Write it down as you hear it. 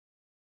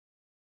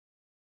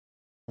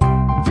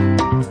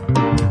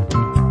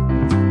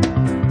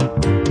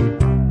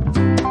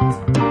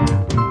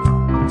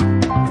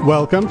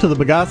Welcome to the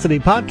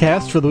Bogosity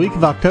podcast for the week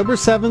of October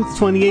 7th,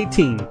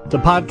 2018, the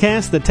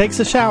podcast that takes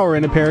a shower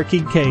in a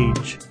parakeet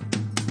cage.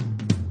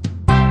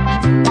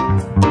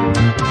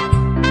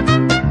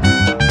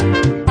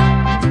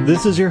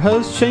 This is your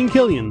host, Shane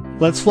Killian.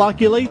 Let's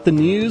flocculate the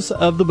news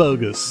of the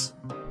bogus.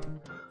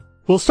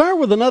 We'll start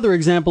with another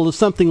example of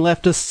something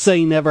leftists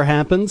say never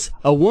happens,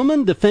 a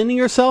woman defending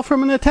herself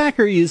from an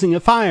attacker using a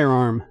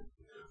firearm.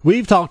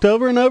 We've talked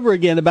over and over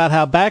again about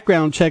how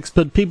background checks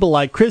put people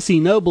like Chrissy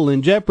Noble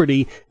in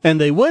jeopardy,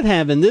 and they would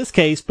have in this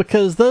case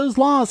because those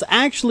laws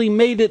actually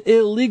made it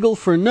illegal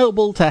for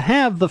Noble to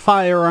have the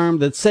firearm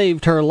that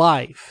saved her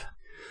life.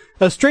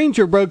 A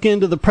stranger broke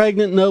into the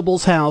pregnant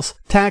Noble's house,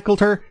 tackled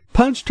her,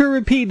 punched her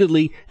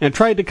repeatedly, and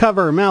tried to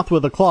cover her mouth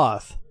with a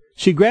cloth.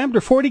 She grabbed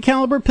her .40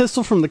 caliber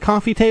pistol from the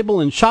coffee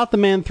table and shot the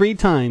man 3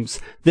 times,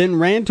 then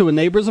ran to a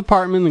neighbor's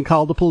apartment and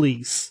called the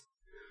police.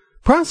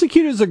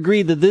 Prosecutors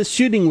agreed that this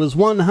shooting was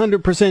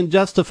 100%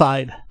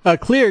 justified, a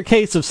clear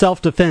case of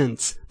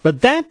self-defense,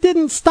 but that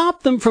didn't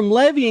stop them from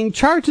levying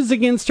charges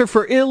against her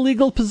for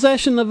illegal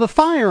possession of a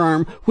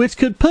firearm, which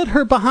could put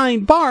her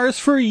behind bars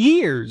for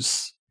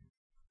years.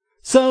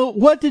 So,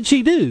 what did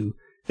she do?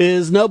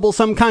 Is Noble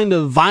some kind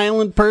of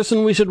violent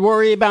person we should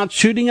worry about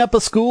shooting up a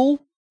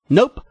school?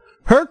 Nope.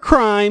 Her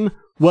crime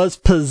was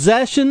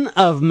possession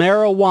of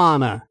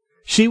marijuana.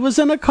 She was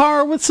in a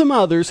car with some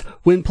others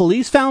when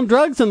police found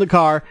drugs in the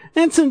car,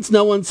 and since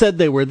no one said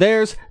they were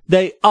theirs,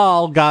 they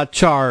all got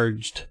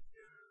charged.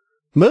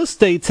 Most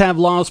states have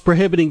laws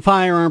prohibiting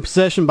firearm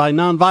possession by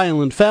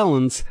nonviolent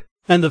felons,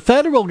 and the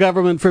federal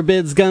government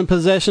forbids gun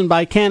possession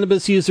by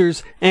cannabis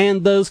users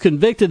and those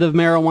convicted of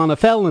marijuana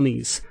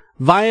felonies.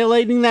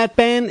 Violating that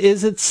ban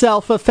is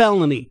itself a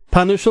felony,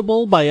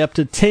 punishable by up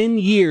to 10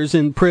 years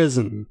in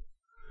prison.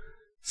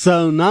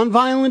 So,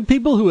 nonviolent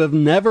people who have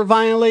never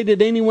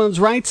violated anyone's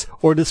rights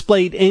or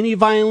displayed any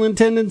violent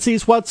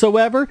tendencies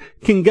whatsoever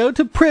can go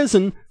to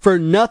prison for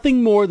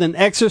nothing more than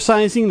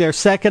exercising their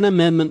Second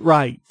Amendment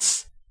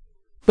rights.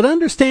 But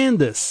understand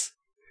this.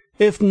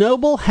 If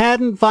Noble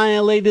hadn't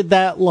violated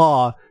that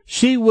law,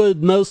 she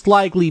would most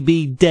likely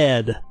be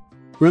dead.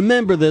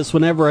 Remember this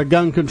whenever a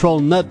gun control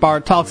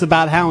nutbar talks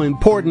about how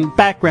important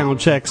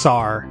background checks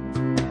are.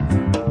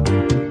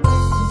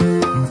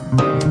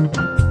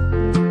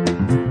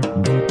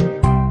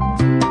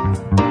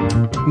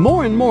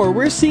 More and more,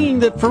 we're seeing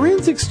that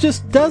forensics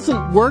just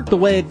doesn't work the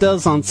way it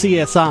does on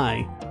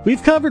CSI.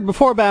 We've covered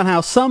before about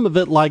how some of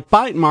it, like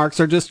bite marks,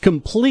 are just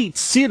complete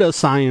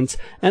pseudoscience,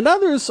 and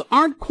others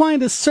aren't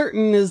quite as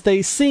certain as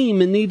they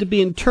seem and need to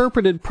be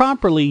interpreted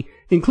properly,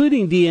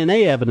 including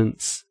DNA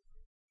evidence.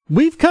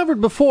 We've covered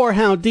before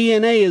how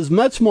DNA is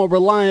much more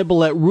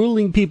reliable at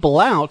ruling people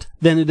out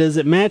than it is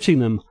at matching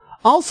them.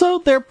 Also,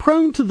 they're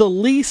prone to the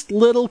least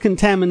little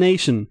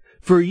contamination.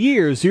 For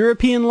years,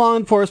 European law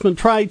enforcement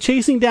tried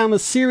chasing down a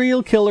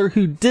serial killer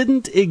who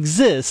didn't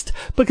exist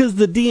because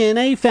the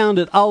DNA found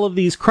at all of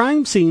these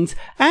crime scenes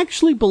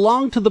actually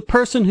belonged to the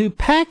person who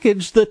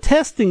packaged the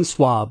testing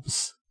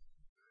swabs.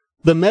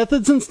 The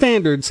methods and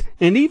standards,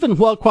 and even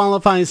what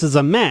qualifies as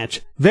a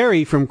match,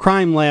 vary from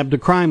crime lab to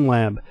crime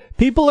lab.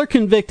 People are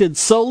convicted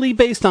solely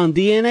based on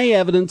DNA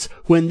evidence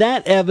when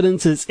that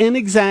evidence is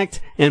inexact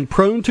and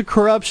prone to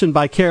corruption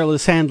by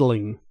careless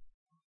handling.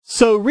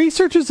 So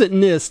researchers at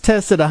NIST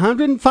tested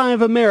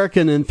 105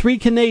 American and 3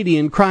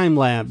 Canadian crime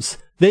labs.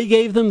 They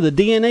gave them the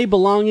DNA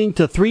belonging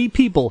to 3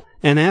 people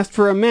and asked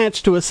for a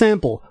match to a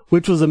sample,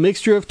 which was a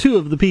mixture of 2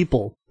 of the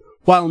people.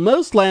 While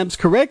most labs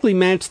correctly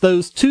matched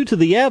those 2 to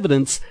the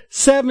evidence,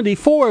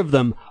 74 of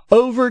them,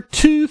 over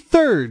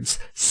 2/3,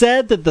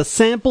 said that the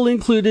sample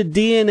included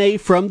DNA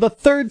from the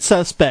 3rd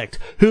suspect,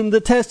 whom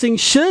the testing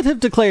should have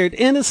declared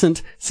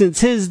innocent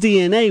since his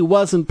DNA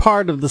wasn't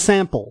part of the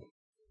sample.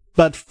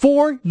 But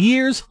 4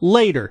 years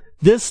later,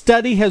 this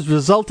study has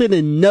resulted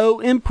in no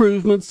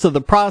improvements to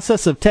the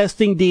process of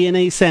testing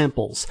DNA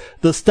samples.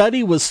 The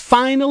study was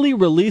finally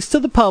released to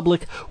the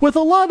public with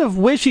a lot of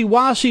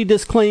wishy-washy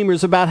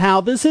disclaimers about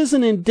how this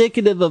isn't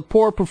indicative of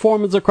poor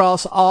performance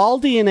across all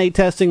DNA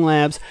testing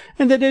labs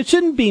and that it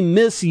shouldn't be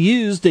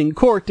misused in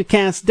court to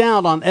cast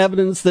doubt on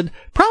evidence that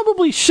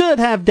probably should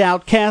have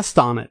doubt cast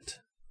on it.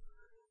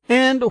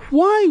 And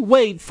why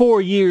wait 4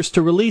 years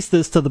to release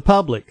this to the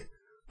public?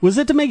 Was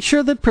it to make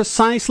sure that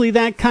precisely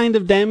that kind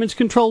of damage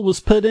control was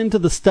put into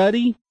the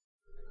study?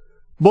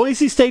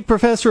 Boise State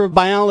professor of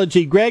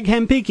biology Greg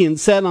Hampikian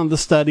said on the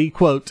study,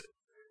 quote,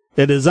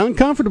 "It is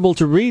uncomfortable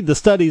to read the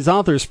study's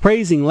authors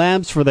praising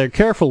labs for their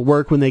careful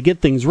work when they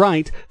get things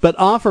right, but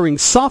offering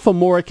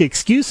sophomoric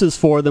excuses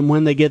for them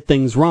when they get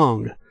things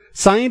wrong.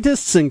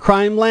 Scientists in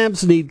crime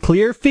labs need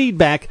clear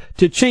feedback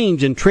to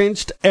change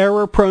entrenched,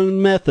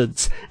 error-prone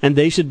methods, and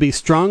they should be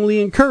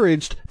strongly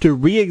encouraged to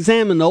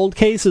re-examine old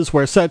cases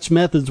where such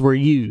methods were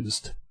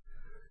used."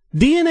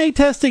 DNA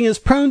testing is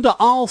prone to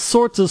all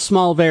sorts of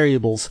small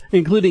variables,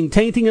 including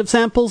tainting of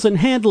samples and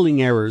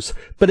handling errors,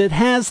 but it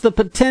has the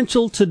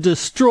potential to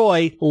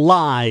destroy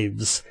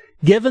lives.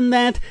 Given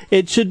that,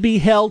 it should be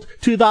held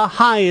to the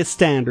highest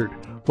standard,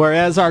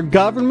 whereas our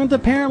government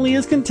apparently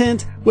is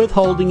content with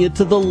holding it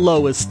to the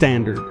lowest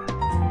standard.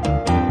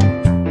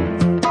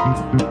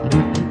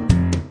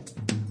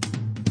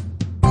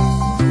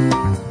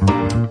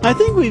 I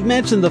think we've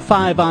mentioned the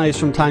Five Eyes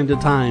from time to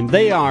time.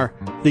 They are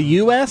the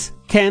US,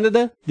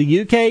 Canada,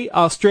 the UK,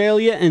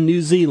 Australia, and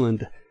New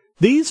Zealand.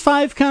 These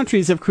 5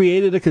 countries have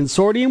created a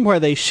consortium where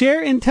they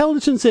share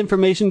intelligence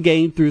information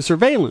gained through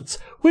surveillance,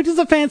 which is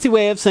a fancy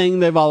way of saying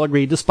they've all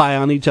agreed to spy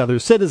on each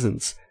other's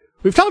citizens.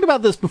 We've talked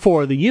about this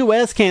before. The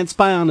US can't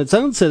spy on its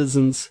own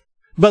citizens,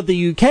 but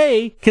the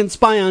UK can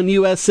spy on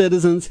US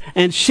citizens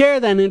and share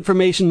that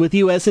information with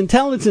US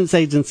intelligence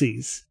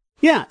agencies.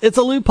 Yeah, it's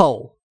a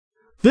loophole.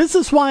 This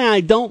is why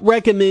I don't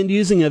recommend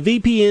using a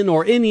VPN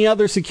or any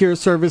other secure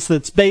service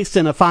that's based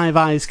in a Five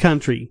Eyes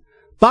country.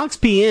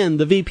 BoxPN,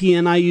 the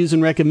VPN I use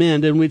and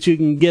recommend, and which you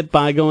can get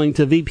by going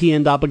to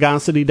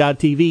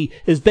vpn.bogosity.tv,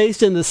 is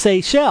based in the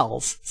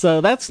Seychelles,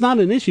 so that's not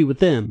an issue with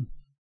them.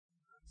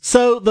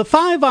 So, the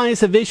Five Eyes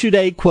have issued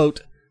a,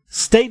 quote,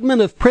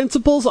 statement of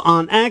principles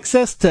on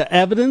access to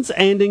evidence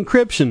and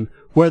encryption,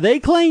 where they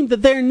claim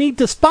that their need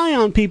to spy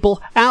on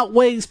people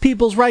outweighs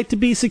people's right to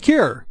be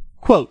secure.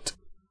 Quote,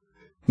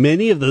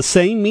 many of the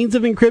same means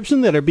of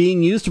encryption that are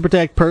being used to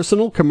protect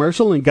personal,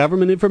 commercial, and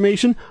government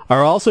information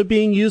are also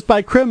being used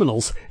by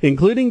criminals,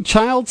 including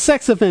child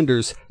sex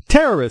offenders,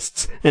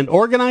 terrorists, and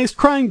organized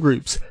crime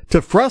groups,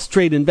 to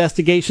frustrate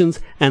investigations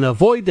and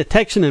avoid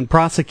detection and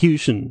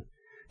prosecution.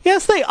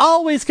 Yes, they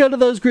always go to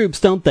those groups,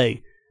 don't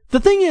they? The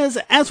thing is,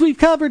 as we've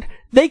covered,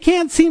 they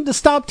can't seem to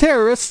stop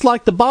terrorists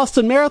like the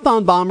Boston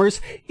Marathon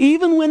bombers,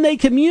 even when they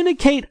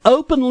communicate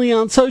openly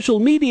on social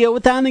media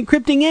without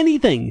encrypting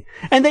anything.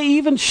 And they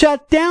even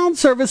shut down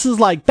services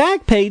like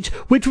Backpage,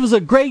 which was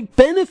a great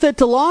benefit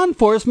to law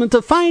enforcement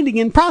of finding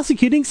and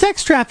prosecuting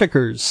sex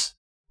traffickers.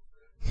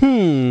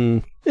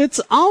 It's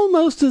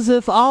almost as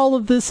if all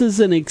of this is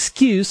an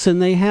excuse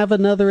and they have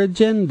another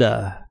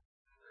agenda.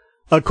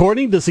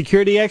 According to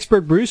security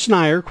expert Bruce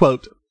Schneier,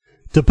 quote,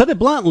 to put it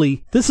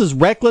bluntly, this is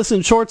reckless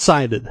and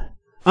short-sighted.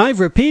 I've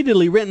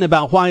repeatedly written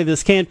about why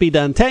this can't be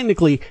done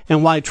technically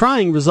and why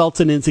trying results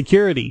in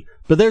insecurity.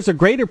 But there's a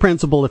greater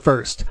principle at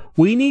first.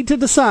 We need to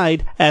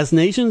decide, as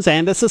nations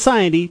and as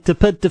society, to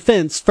put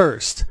defense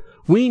first.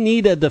 We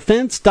need a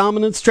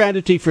defense-dominant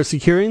strategy for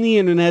securing the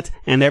internet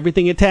and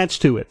everything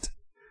attached to it.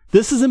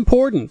 This is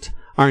important.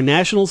 Our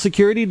national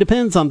security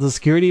depends on the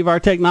security of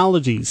our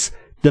technologies.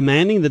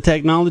 Demanding the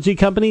technology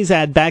companies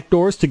add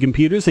backdoors to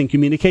computers and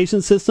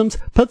communication systems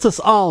puts us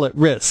all at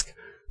risk.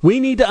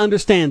 We need to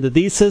understand that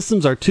these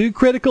systems are too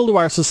critical to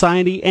our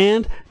society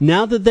and,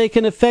 now that they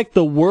can affect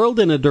the world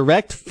in a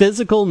direct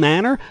physical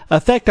manner,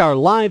 affect our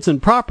lives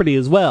and property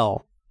as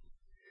well.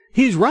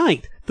 He's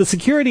right. The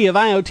security of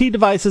IoT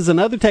devices and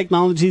other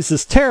technologies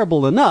is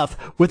terrible enough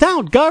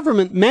without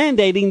government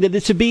mandating that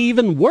it should be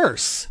even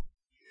worse.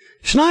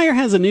 Schneier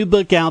has a new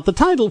book out, the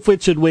title of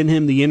which should win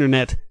him the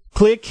internet.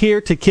 Click here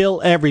to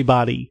kill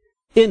everybody.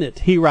 In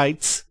it, he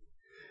writes,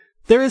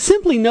 there is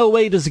simply no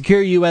way to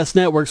secure U.S.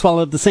 networks while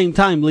at the same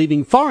time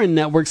leaving foreign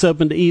networks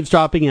open to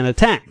eavesdropping and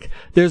attack.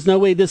 There's no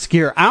way to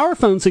secure our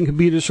phones and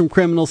computers from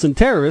criminals and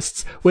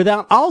terrorists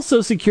without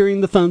also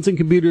securing the phones and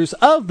computers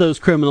of those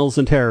criminals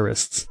and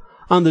terrorists.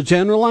 On the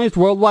generalized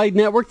worldwide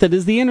network that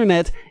is the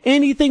internet,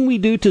 anything we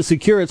do to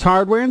secure its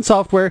hardware and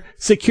software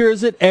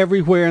secures it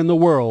everywhere in the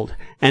world.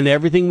 And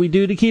everything we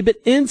do to keep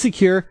it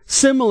insecure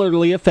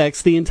similarly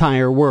affects the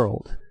entire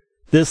world.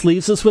 This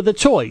leaves us with a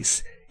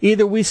choice.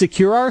 Either we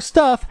secure our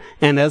stuff,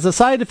 and as a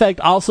side effect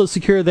also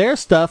secure their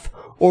stuff,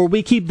 or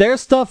we keep their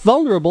stuff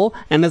vulnerable,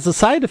 and as a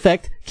side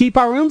effect keep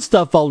our own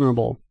stuff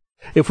vulnerable.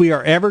 If we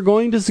are ever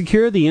going to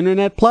secure the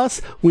Internet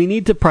Plus, we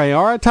need to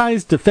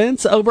prioritize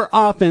defense over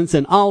offense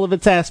in all of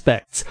its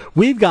aspects.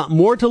 We've got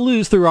more to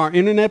lose through our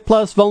Internet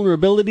Plus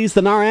vulnerabilities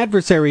than our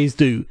adversaries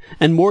do,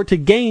 and more to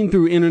gain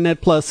through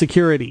Internet Plus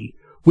security.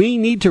 We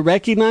need to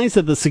recognize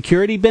that the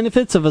security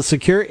benefits of a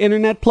secure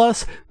Internet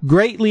Plus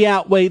greatly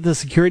outweigh the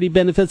security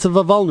benefits of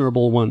a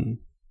vulnerable one.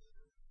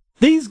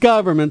 These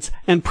governments,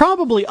 and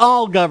probably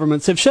all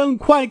governments, have shown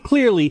quite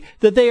clearly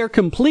that they are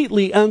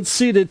completely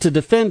unsuited to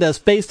defend us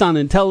based on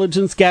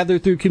intelligence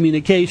gathered through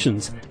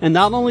communications. And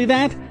not only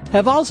that,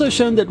 have also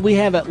shown that we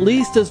have at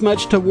least as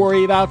much to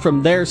worry about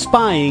from their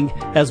spying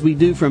as we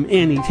do from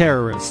any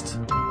terrorist.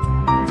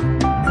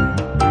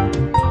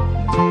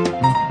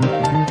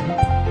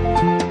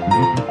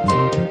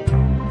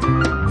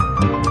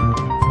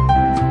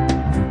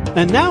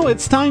 And now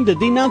it's time to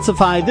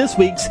denouncify this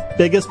week's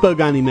biggest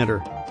bogon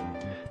emitter.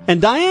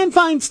 And Dianne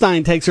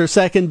Feinstein takes her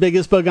second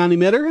biggest bogon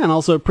emitter and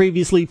also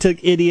previously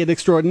took idiot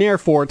extraordinaire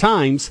 4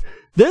 times,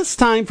 this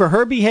time for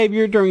her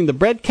behavior during the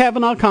Brett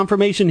Kavanaugh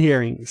confirmation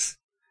hearings.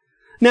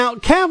 Now,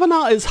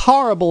 Kavanaugh is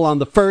horrible on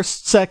the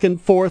First,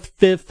 Second, Fourth,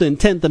 Fifth, and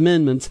 10th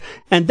Amendments,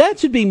 and that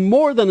should be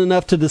more than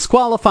enough to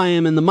disqualify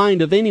him in the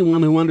mind of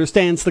anyone who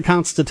understands the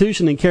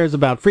Constitution and cares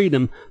about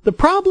freedom. The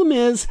problem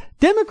is,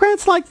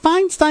 Democrats like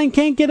Feinstein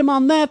can't get him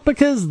on that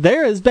because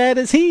they're as bad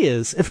as he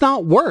is, if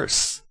not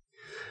worse.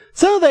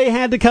 So they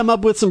had to come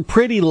up with some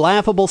pretty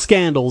laughable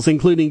scandals,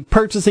 including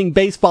purchasing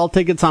baseball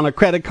tickets on a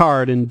credit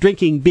card and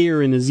drinking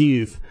beer in his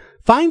youth.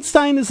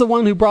 Feinstein is the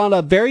one who brought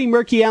up very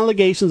murky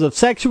allegations of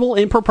sexual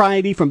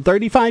impropriety from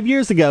 35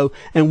 years ago,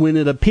 and when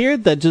it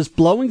appeared that just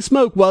blowing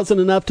smoke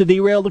wasn't enough to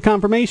derail the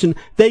confirmation,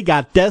 they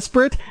got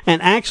desperate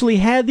and actually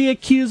had the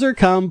accuser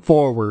come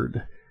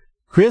forward.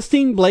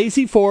 Christine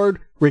Blasey Ford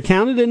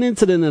recounted an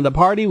incident at a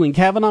party when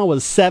Kavanaugh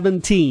was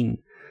 17.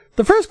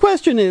 The first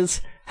question is,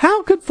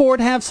 how could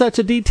Ford have such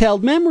a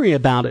detailed memory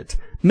about it?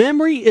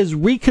 Memory is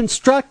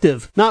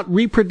reconstructive, not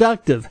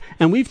reproductive,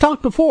 and we've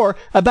talked before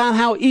about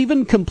how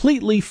even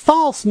completely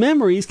false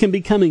memories can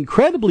become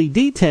incredibly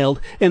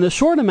detailed in a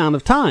short amount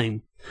of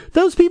time.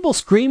 Those people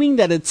screaming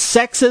that it's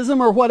sexism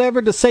or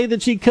whatever to say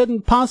that she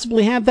couldn't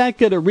possibly have that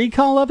good a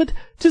recall of it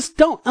just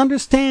don't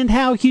understand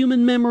how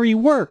human memory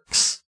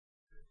works.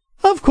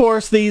 Of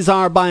course, these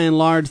are by and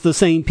large the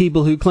same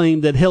people who claim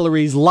that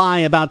Hillary's lie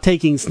about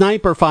taking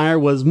sniper fire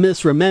was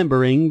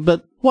misremembering,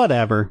 but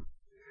whatever.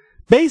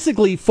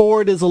 Basically,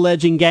 Ford is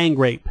alleging gang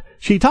rape.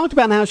 She talked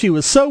about how she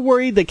was so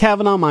worried that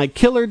Kavanaugh might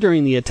kill her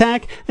during the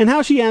attack, and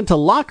how she had to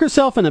lock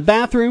herself in a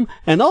bathroom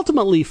and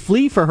ultimately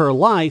flee for her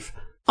life,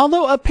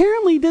 although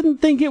apparently didn't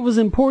think it was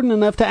important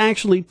enough to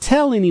actually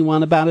tell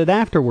anyone about it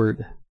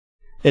afterward.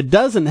 It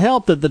doesn't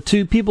help that the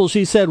two people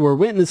she said were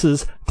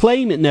witnesses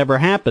claim it never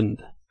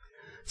happened.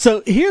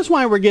 So here's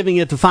why we're giving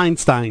it to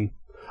Feinstein.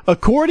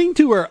 According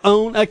to her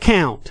own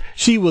account,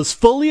 she was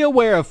fully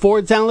aware of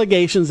Ford's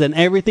allegations and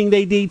everything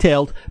they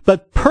detailed,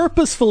 but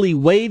purposefully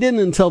waited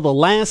until the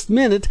last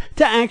minute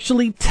to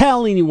actually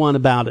tell anyone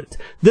about it.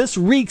 This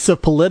reeks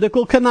of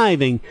political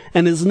conniving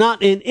and is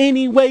not in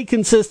any way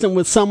consistent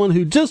with someone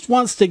who just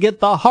wants to get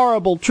the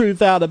horrible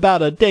truth out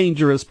about a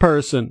dangerous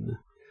person.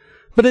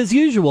 But as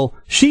usual,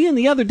 she and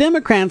the other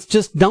Democrats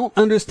just don't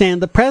understand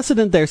the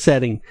precedent they're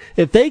setting.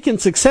 If they can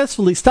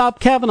successfully stop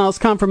Kavanaugh's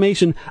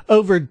confirmation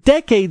over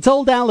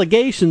decades-old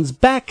allegations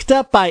backed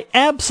up by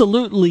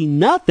absolutely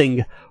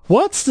nothing,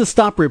 what's to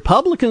stop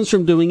Republicans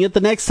from doing it the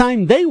next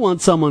time they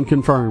want someone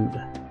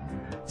confirmed?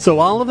 So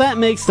all of that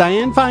makes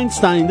Dianne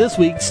Feinstein this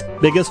week's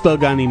biggest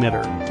bogon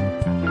emitter.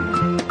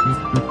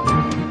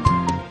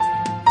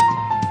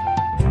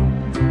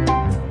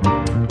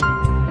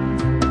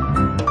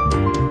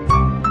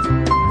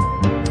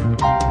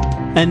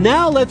 And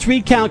now let's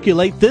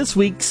recalculate this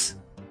week's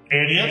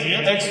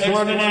Idiot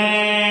Extraordinaire.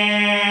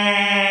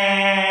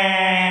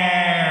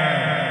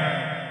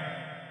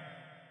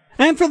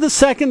 And for the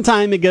second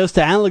time, it goes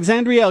to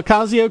Alexandria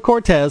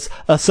Ocasio-Cortez,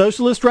 a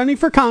socialist running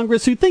for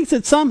Congress who thinks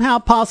it's somehow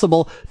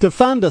possible to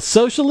fund a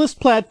socialist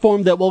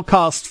platform that will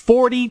cost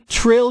 $40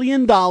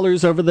 trillion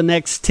over the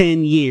next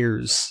 10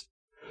 years.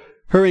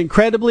 Her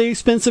incredibly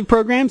expensive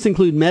programs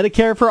include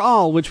Medicare for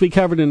All, which we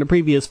covered in a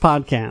previous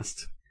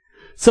podcast.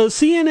 So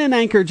CNN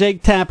anchor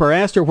Jake Tapper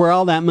asked her where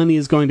all that money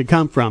is going to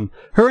come from.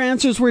 Her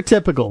answers were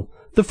typical.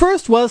 The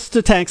first was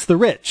to tax the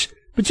rich,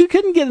 but you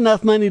couldn't get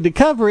enough money to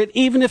cover it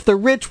even if the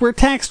rich were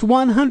taxed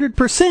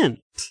 100%.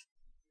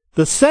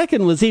 The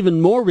second was even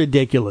more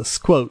ridiculous.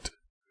 Quote,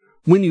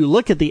 when you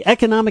look at the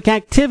economic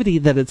activity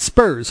that it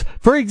spurs,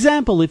 for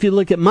example, if you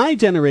look at my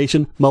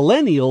generation,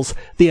 millennials,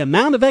 the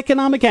amount of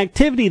economic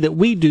activity that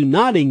we do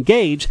not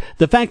engage,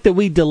 the fact that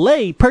we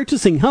delay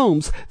purchasing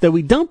homes, that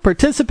we don't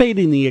participate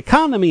in the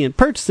economy and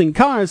purchasing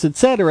cars,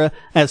 etc.,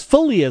 as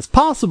fully as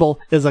possible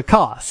is a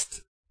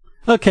cost.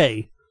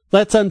 Okay,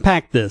 let's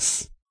unpack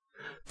this.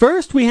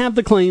 First, we have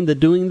the claim that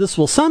doing this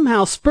will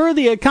somehow spur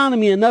the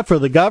economy enough for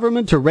the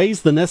government to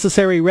raise the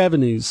necessary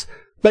revenues.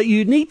 But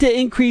you'd need to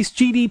increase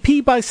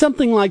GDP by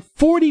something like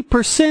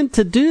 40%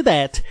 to do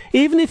that,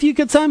 even if you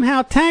could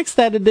somehow tax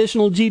that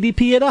additional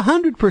GDP at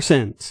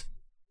 100%.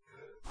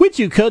 Which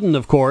you couldn't,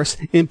 of course.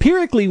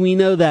 Empirically, we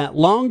know that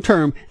long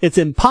term, it's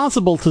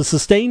impossible to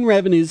sustain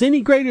revenues any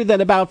greater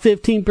than about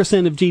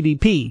 15% of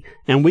GDP,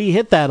 and we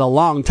hit that a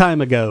long time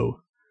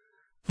ago.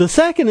 The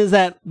second is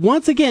that,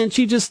 once again,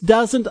 she just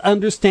doesn't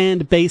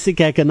understand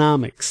basic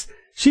economics.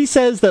 She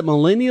says that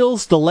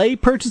millennials delay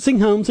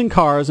purchasing homes and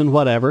cars and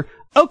whatever.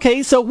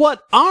 Okay, so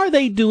what are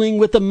they doing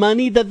with the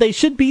money that they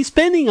should be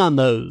spending on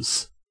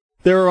those?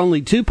 There are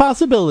only two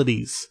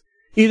possibilities.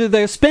 Either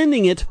they're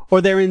spending it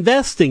or they're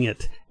investing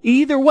it.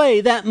 Either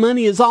way, that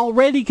money is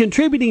already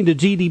contributing to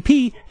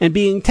GDP and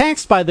being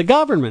taxed by the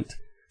government.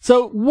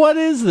 So what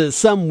is this,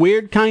 some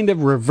weird kind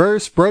of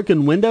reverse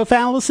broken window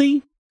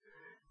fallacy?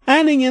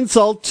 Adding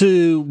insult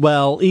to,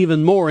 well,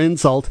 even more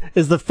insult,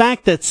 is the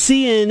fact that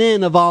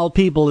CNN of all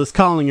people is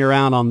calling her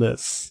out on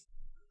this.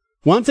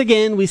 Once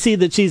again, we see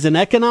that she's an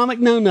economic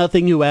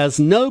know-nothing who has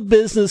no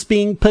business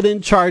being put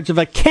in charge of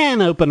a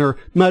can opener,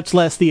 much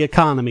less the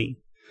economy.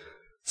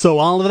 So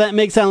all of that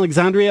makes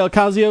Alexandria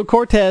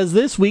Ocasio-Cortez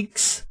this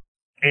week's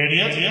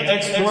Idiot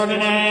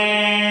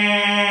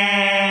Extraordinaire.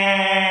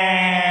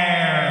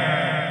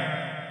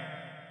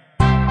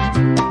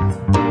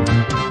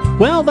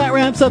 Well, that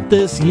wraps up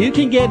this You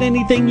Can Get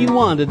Anything You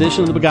Want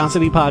edition of the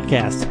Bogosity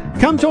Podcast.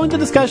 Come join the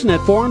discussion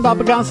at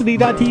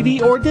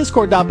forum.bogosity.tv or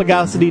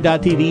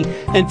discord.bogosity.tv,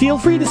 and feel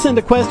free to send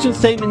a question,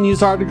 statement,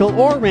 news article,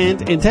 or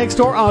rant in text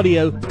or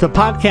audio to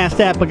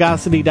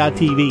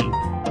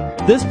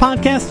podcast@bogosity.tv. This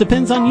podcast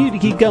depends on you to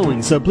keep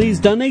going, so please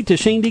donate to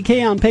Shane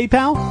DK on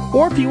PayPal,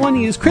 or if you want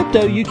to use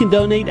crypto, you can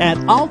donate at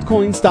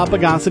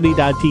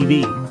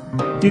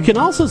altcoins.bogosity.tv. You can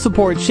also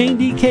support Shane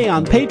DK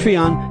on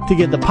Patreon to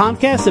get the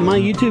podcast and my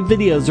YouTube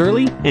videos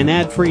early and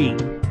ad-free.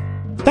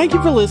 Thank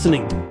you for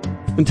listening.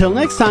 Until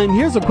next time,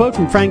 here's a quote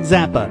from Frank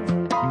Zappa.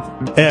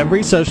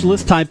 Every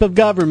socialist type of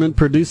government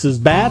produces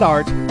bad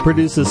art,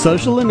 produces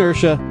social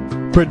inertia,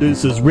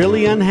 produces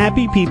really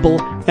unhappy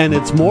people, and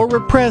it's more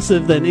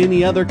repressive than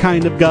any other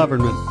kind of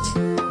government.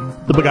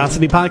 The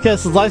Bogosity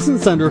Podcast is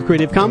licensed under a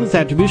Creative Commons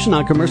Attribution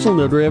Non-Commercial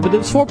No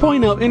Derivatives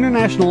 4.0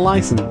 International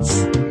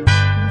License.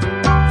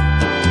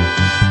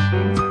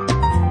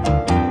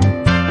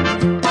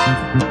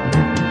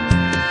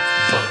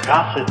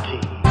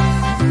 Bogosity.